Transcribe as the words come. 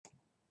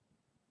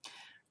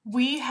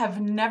We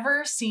have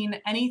never seen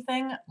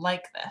anything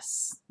like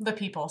this, the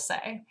people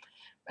say.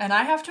 And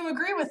I have to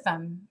agree with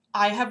them.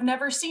 I have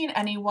never seen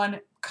anyone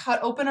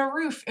cut open a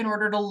roof in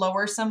order to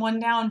lower someone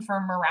down for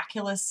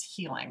miraculous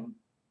healing.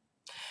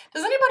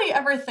 Does anybody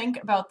ever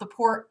think about the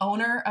poor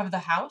owner of the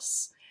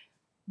house?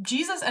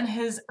 Jesus and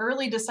his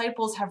early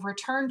disciples have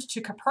returned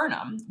to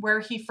Capernaum, where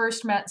he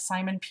first met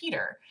Simon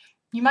Peter.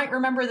 You might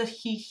remember that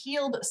he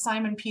healed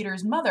Simon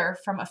Peter's mother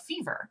from a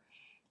fever.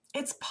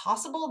 It's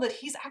possible that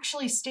he's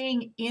actually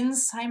staying in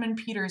Simon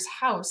Peter's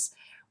house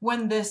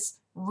when this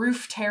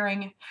roof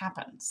tearing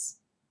happens.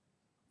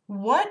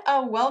 What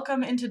a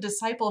welcome into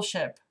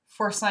discipleship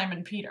for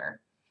Simon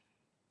Peter.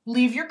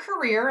 Leave your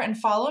career and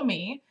follow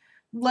me.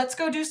 Let's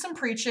go do some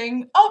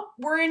preaching. Oh,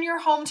 we're in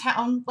your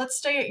hometown. Let's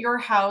stay at your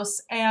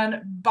house.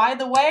 And by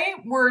the way,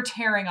 we're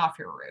tearing off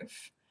your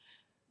roof.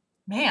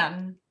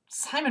 Man,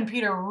 Simon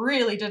Peter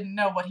really didn't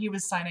know what he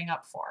was signing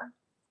up for.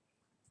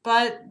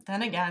 But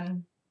then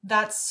again,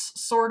 that's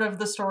sort of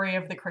the story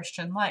of the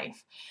Christian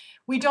life.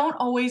 We don't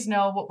always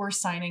know what we're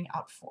signing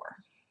up for.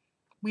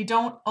 We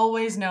don't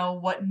always know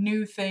what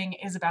new thing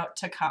is about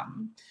to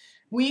come.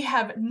 We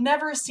have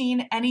never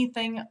seen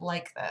anything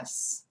like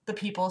this. The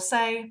people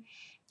say,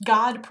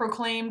 God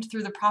proclaimed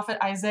through the prophet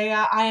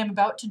Isaiah, I am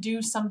about to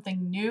do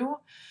something new.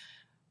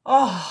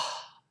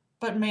 Oh,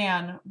 but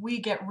man, we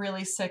get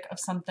really sick of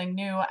something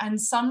new. And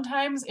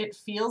sometimes it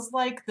feels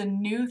like the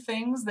new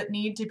things that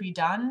need to be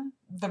done,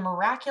 the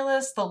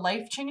miraculous, the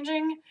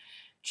life-changing,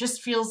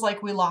 just feels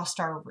like we lost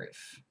our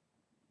roof.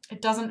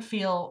 It doesn't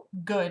feel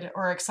good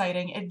or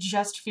exciting. It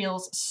just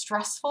feels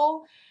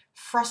stressful,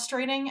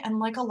 frustrating, and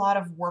like a lot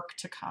of work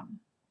to come.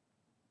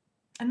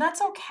 And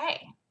that's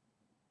okay.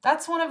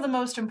 That's one of the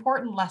most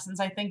important lessons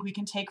I think we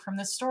can take from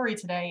this story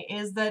today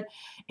is that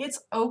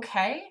it's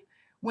okay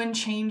when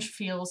change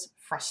feels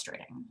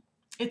frustrating.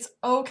 It's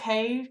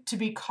okay to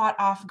be caught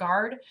off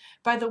guard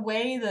by the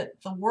way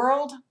that the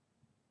world,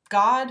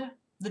 God,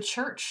 the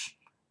church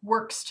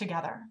works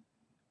together.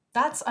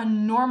 That's a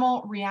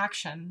normal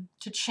reaction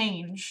to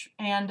change,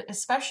 and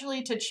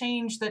especially to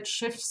change that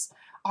shifts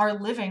our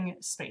living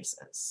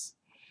spaces.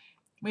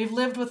 We've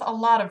lived with a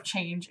lot of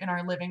change in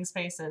our living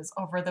spaces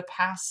over the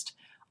past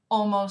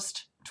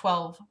almost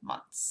 12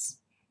 months.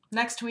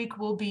 Next week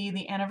will be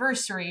the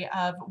anniversary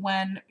of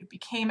when it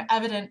became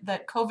evident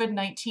that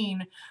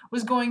COVID-19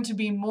 was going to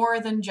be more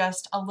than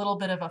just a little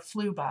bit of a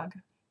flu bug,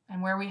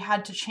 and where we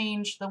had to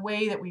change the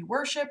way that we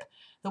worship,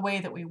 the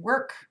way that we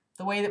work,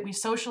 the way that we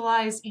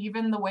socialize,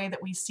 even the way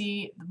that we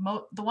see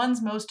the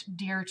ones most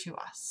dear to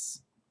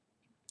us.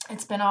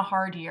 It's been a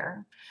hard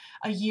year,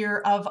 a year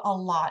of a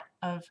lot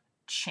of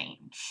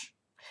change.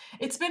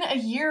 It's been a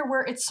year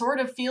where it sort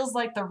of feels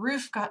like the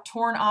roof got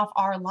torn off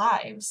our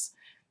lives.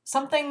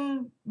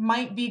 Something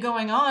might be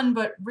going on,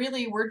 but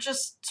really we're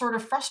just sort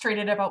of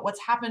frustrated about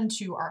what's happened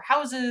to our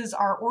houses,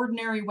 our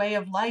ordinary way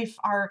of life,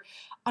 our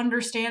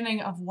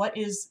understanding of what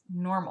is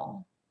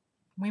normal.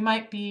 We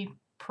might be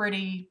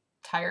pretty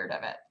tired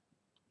of it.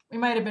 We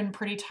might have been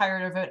pretty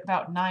tired of it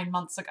about 9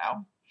 months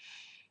ago.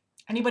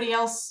 Anybody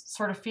else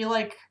sort of feel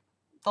like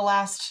the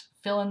last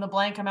fill in the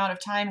blank amount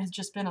of time has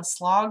just been a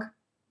slog?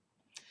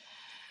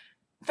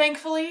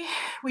 Thankfully,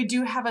 we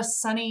do have a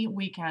sunny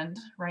weekend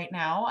right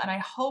now, and I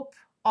hope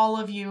all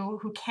of you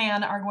who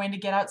can are going to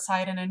get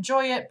outside and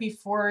enjoy it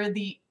before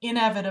the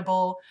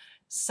inevitable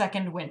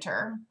second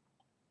winter,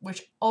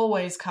 which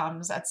always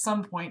comes at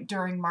some point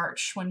during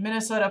March when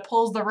Minnesota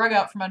pulls the rug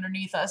out from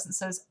underneath us and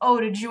says, oh,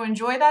 did you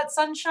enjoy that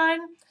sunshine?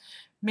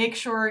 Make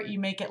sure you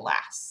make it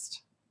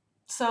last.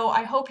 So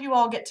I hope you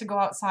all get to go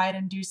outside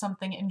and do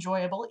something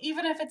enjoyable,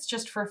 even if it's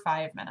just for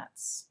 5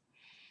 minutes.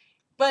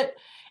 But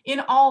in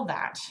all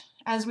that,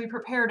 as we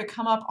prepare to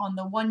come up on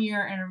the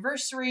 1-year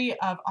anniversary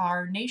of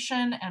our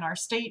nation and our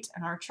state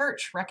and our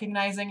church,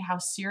 recognizing how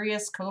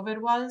serious COVID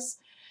was,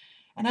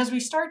 and as we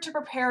start to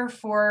prepare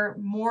for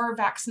more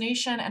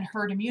vaccination and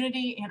herd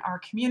immunity in our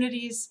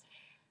communities,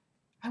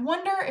 I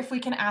wonder if we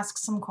can ask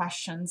some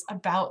questions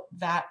about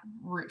that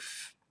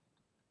roof.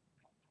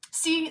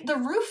 See, the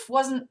roof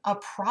wasn't a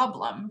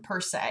problem per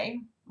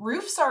se.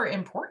 Roofs are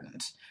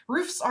important.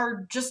 Roofs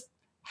are just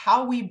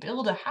how we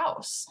build a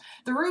house.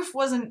 The roof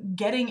wasn't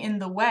getting in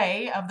the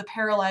way of the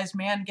paralyzed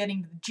man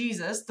getting to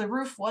Jesus. The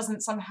roof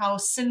wasn't somehow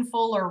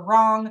sinful or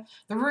wrong.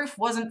 The roof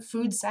wasn't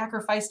food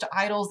sacrificed to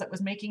idols that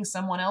was making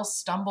someone else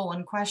stumble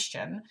and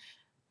question.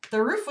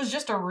 The roof was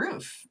just a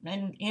roof,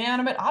 an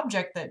inanimate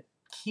object that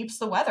keeps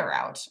the weather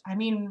out. I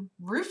mean,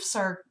 roofs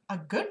are a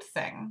good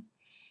thing.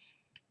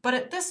 But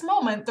at this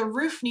moment, the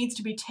roof needs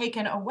to be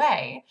taken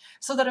away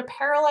so that a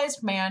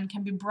paralyzed man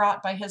can be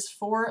brought by his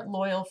 4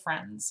 loyal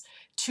friends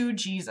to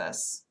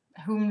Jesus,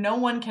 whom no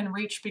one can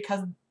reach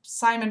because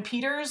Simon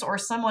Peter's or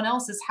someone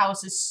else's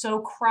house is so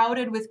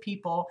crowded with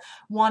people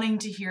wanting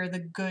to hear the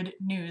good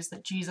news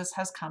that Jesus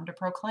has come to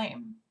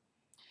proclaim.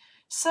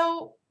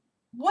 So,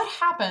 what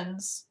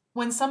happens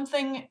when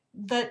something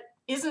that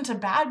isn't a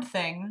bad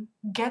thing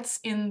gets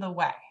in the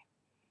way?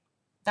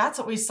 That's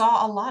what we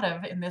saw a lot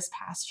of in this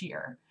past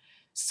year.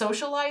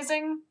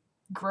 Socializing,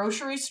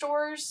 grocery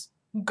stores,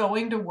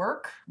 going to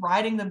work,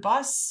 riding the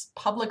bus,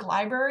 public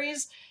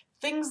libraries,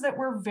 things that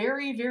we're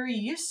very, very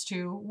used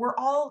to were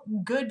all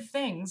good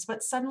things,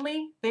 but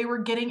suddenly they were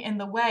getting in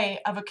the way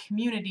of a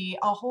community,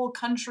 a whole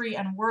country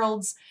and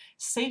world's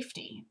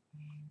safety.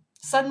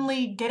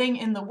 Suddenly getting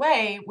in the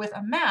way with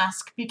a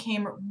mask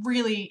became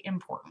really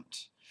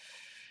important.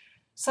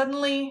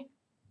 Suddenly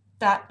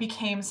that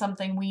became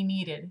something we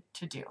needed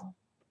to do.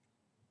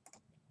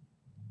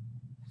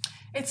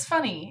 It's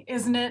funny,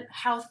 isn't it,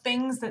 how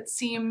things that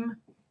seem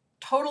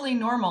totally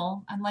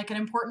normal and like an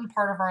important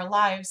part of our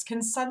lives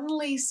can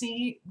suddenly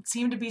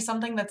seem to be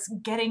something that's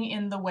getting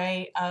in the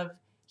way of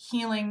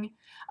healing,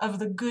 of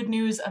the good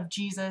news of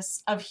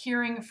Jesus, of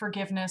hearing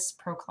forgiveness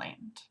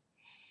proclaimed.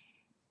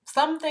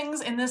 Some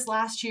things in this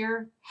last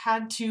year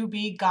had to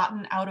be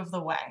gotten out of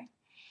the way,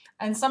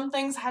 and some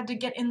things had to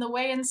get in the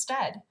way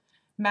instead.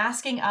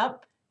 Masking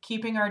up,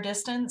 keeping our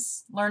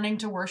distance, learning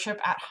to worship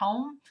at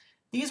home,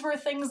 these were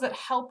things that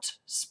helped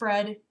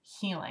spread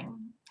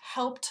healing,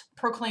 helped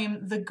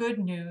proclaim the good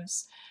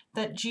news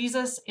that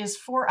Jesus is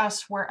for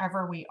us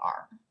wherever we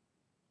are.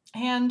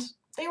 And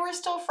they were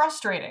still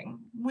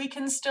frustrating. We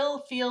can still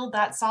feel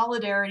that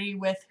solidarity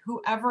with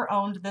whoever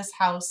owned this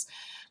house,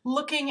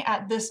 looking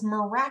at this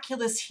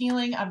miraculous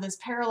healing of this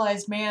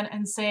paralyzed man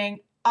and saying,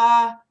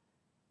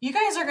 you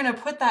guys are going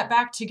to put that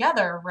back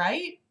together,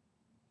 right?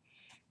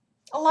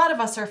 A lot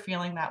of us are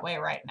feeling that way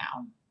right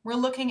now. We're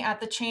looking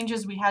at the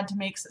changes we had to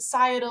make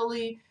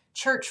societally,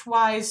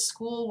 church-wise,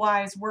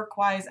 school-wise,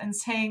 work-wise, and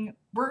saying,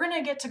 we're going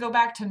to get to go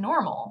back to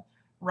normal,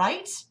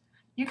 right?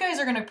 You guys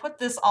are going to put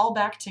this all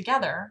back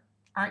together,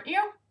 aren't you?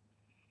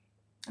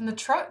 And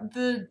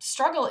the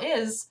struggle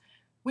is,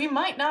 we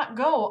might not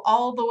go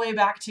all the way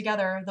back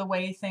together the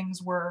way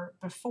things were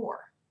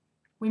before.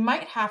 We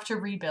might have to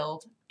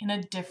rebuild in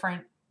a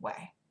different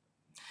way.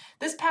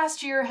 This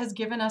past year has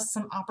given us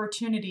some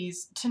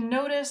opportunities to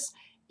notice,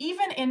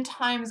 even in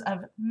times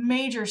of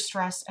major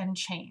stress and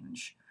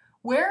change,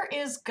 where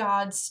is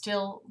God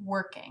still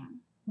working?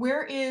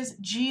 Where is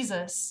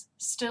Jesus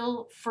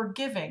still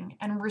forgiving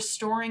and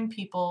restoring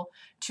people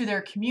to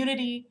their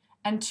community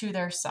and to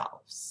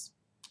themselves?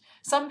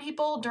 Some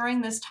people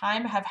during this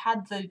time have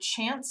had the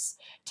chance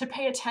to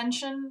pay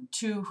attention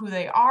to who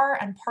they are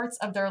and parts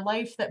of their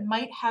life that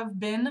might have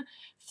been,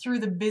 through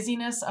the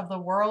busyness of the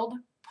world,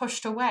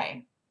 pushed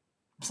away.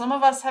 Some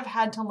of us have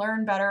had to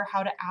learn better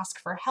how to ask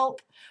for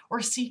help or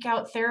seek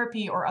out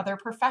therapy or other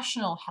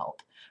professional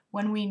help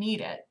when we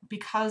need it,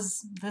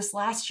 because this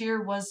last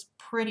year was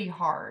pretty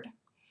hard.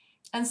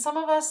 And some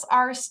of us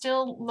are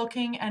still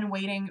looking and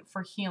waiting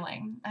for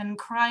healing and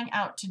crying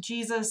out to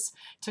Jesus,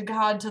 to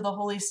God, to the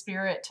Holy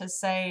Spirit to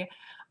say,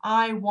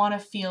 I want to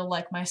feel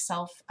like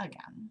myself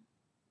again.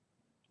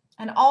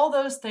 And all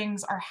those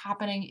things are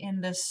happening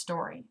in this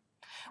story.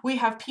 We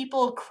have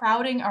people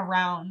crowding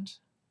around.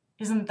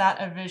 Isn't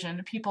that a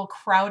vision? People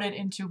crowded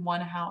into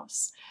one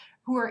house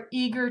who are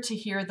eager to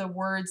hear the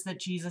words that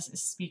Jesus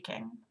is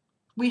speaking.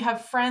 We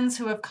have friends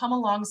who have come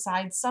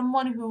alongside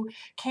someone who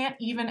can't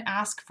even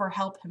ask for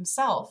help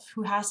himself,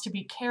 who has to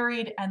be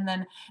carried and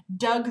then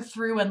dug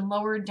through and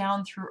lowered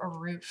down through a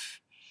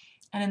roof.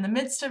 And in the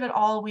midst of it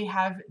all, we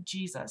have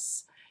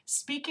Jesus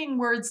speaking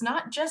words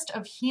not just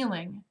of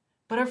healing,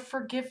 but of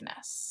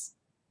forgiveness.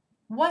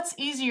 What's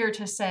easier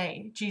to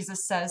say,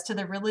 Jesus says to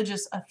the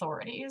religious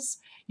authorities,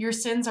 your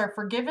sins are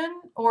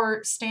forgiven,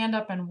 or stand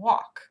up and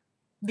walk?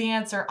 The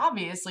answer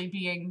obviously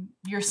being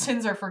your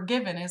sins are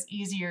forgiven is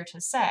easier to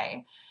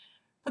say.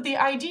 But the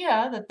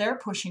idea that they're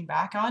pushing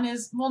back on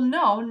is, well,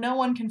 no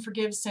one can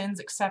forgive sins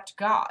except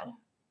God.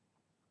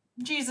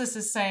 Jesus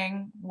is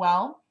saying,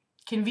 well,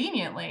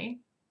 conveniently,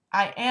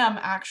 I am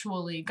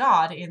actually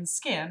God in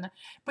skin,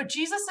 but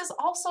Jesus is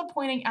also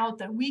pointing out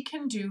that we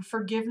can do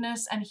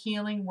forgiveness and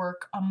healing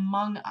work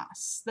among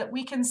us, that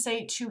we can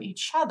say to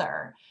each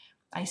other,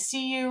 I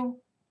see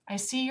you, I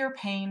see your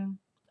pain,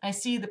 I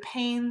see the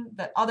pain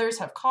that others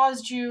have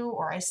caused you,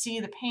 or I see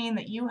the pain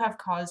that you have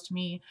caused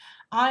me.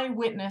 I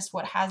witness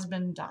what has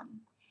been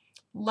done.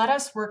 Let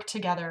us work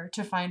together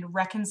to find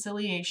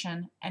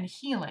reconciliation and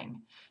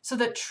healing so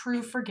that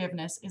true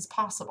forgiveness is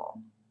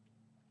possible.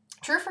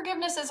 True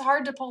forgiveness is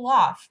hard to pull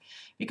off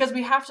because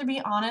we have to be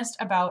honest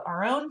about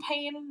our own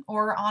pain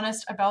or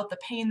honest about the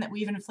pain that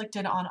we've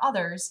inflicted on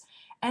others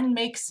and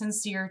make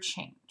sincere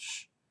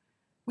change.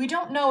 We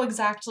don't know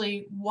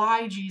exactly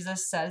why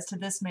Jesus says to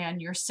this man,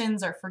 your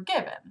sins are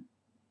forgiven.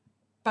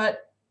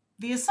 But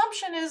the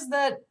assumption is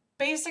that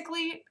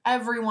basically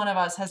every one of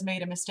us has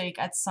made a mistake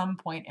at some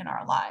point in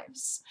our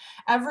lives.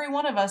 Every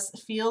one of us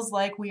feels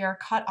like we are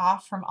cut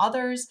off from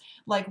others,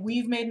 like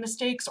we've made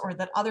mistakes or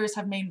that others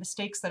have made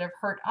mistakes that have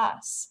hurt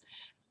us.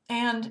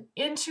 And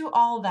into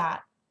all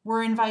that,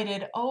 we're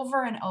invited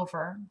over and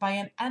over by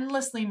an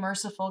endlessly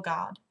merciful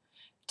God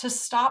to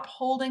stop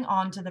holding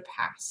on to the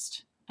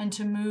past and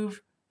to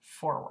move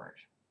forward.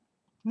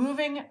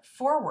 Moving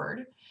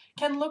forward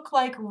can look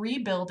like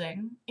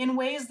rebuilding in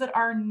ways that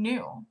are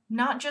new,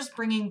 not just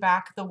bringing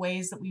back the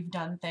ways that we've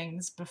done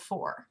things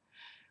before.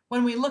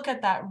 When we look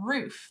at that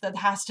roof that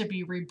has to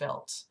be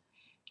rebuilt,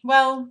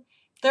 well,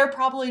 They're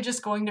probably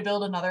just going to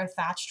build another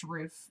thatched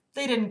roof.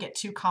 They didn't get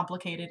too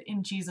complicated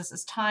in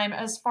Jesus' time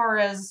as far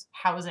as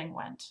housing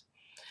went.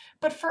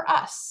 But for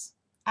us,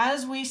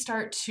 as we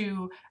start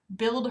to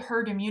build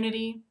herd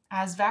immunity,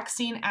 as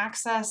vaccine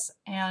access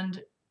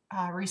and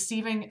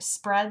receiving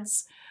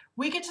spreads,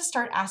 we get to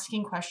start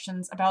asking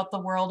questions about the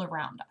world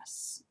around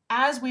us.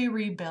 As we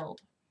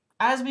rebuild,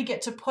 as we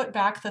get to put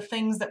back the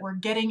things that were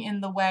getting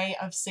in the way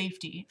of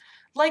safety,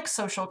 like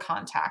social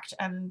contact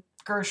and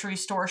grocery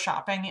store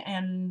shopping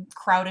in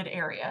crowded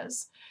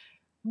areas,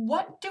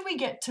 what do we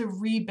get to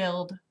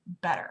rebuild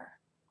better?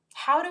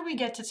 How do we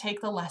get to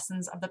take the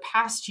lessons of the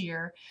past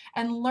year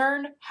and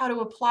learn how to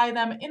apply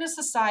them in a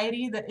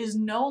society that is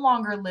no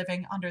longer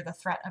living under the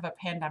threat of a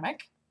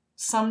pandemic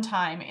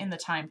sometime in the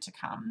time to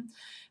come,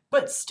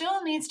 but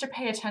still needs to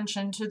pay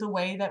attention to the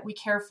way that we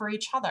care for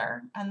each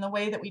other and the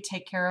way that we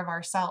take care of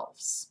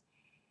ourselves?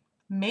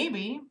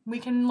 Maybe we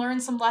can learn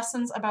some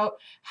lessons about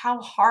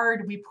how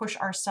hard we push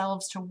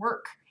ourselves to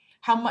work,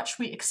 how much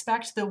we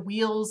expect the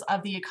wheels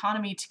of the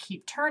economy to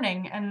keep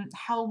turning, and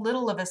how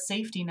little of a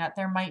safety net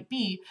there might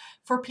be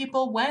for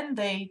people when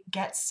they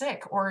get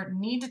sick or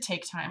need to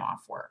take time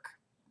off work.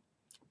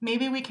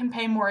 Maybe we can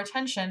pay more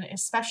attention,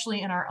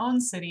 especially in our own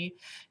city,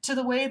 to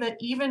the way that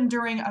even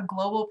during a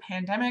global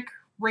pandemic,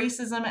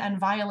 racism and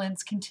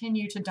violence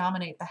continue to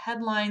dominate the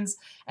headlines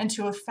and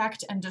to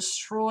affect and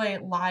destroy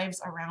lives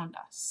around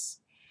us.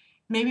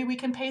 Maybe we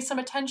can pay some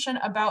attention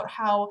about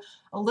how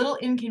a little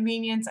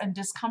inconvenience and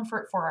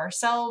discomfort for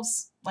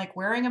ourselves, like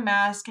wearing a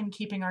mask and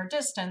keeping our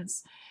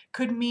distance,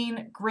 could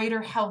mean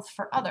greater health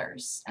for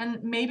others.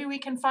 And maybe we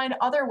can find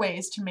other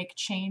ways to make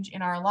change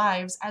in our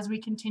lives as we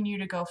continue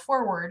to go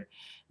forward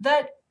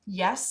that,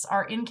 yes,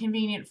 are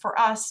inconvenient for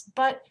us,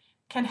 but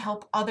can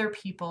help other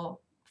people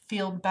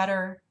feel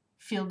better,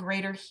 feel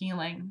greater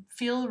healing,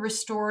 feel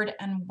restored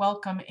and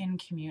welcome in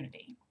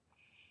community.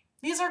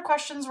 These are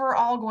questions we're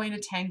all going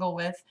to tangle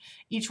with,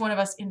 each one of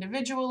us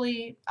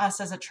individually, us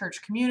as a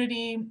church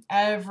community,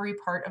 every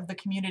part of the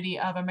community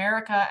of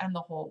America, and the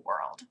whole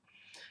world.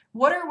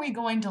 What are we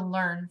going to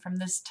learn from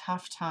this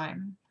tough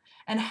time?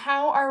 And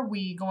how are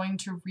we going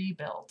to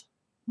rebuild?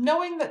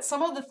 Knowing that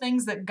some of the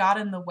things that got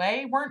in the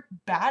way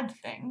weren't bad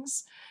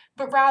things,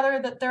 but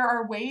rather that there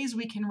are ways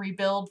we can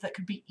rebuild that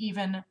could be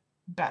even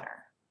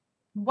better.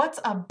 What's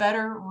a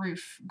better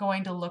roof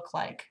going to look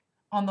like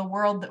on the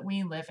world that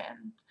we live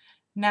in,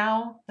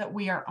 now that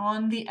we are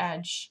on the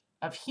edge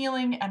of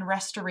healing and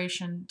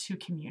restoration to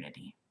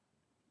community?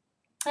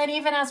 And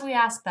even as we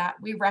ask that,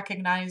 we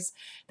recognize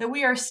that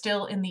we are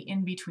still in the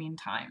in-between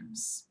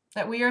times,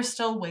 that we are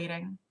still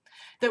waiting,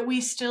 that we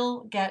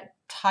still get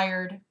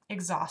tired,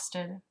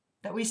 exhausted,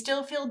 that we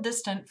still feel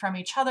distant from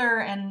each other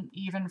and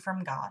even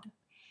from God.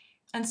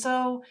 And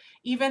so,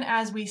 even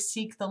as we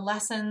seek the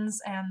lessons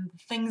and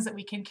things that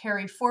we can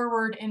carry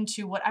forward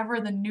into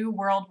whatever the new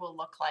world will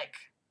look like,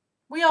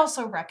 we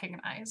also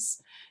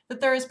recognize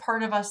that there is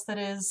part of us that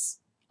is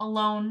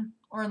alone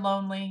or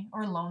lonely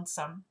or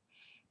lonesome,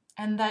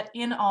 and that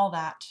in all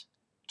that,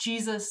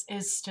 Jesus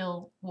is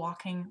still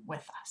walking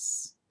with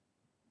us.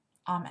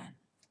 Amen.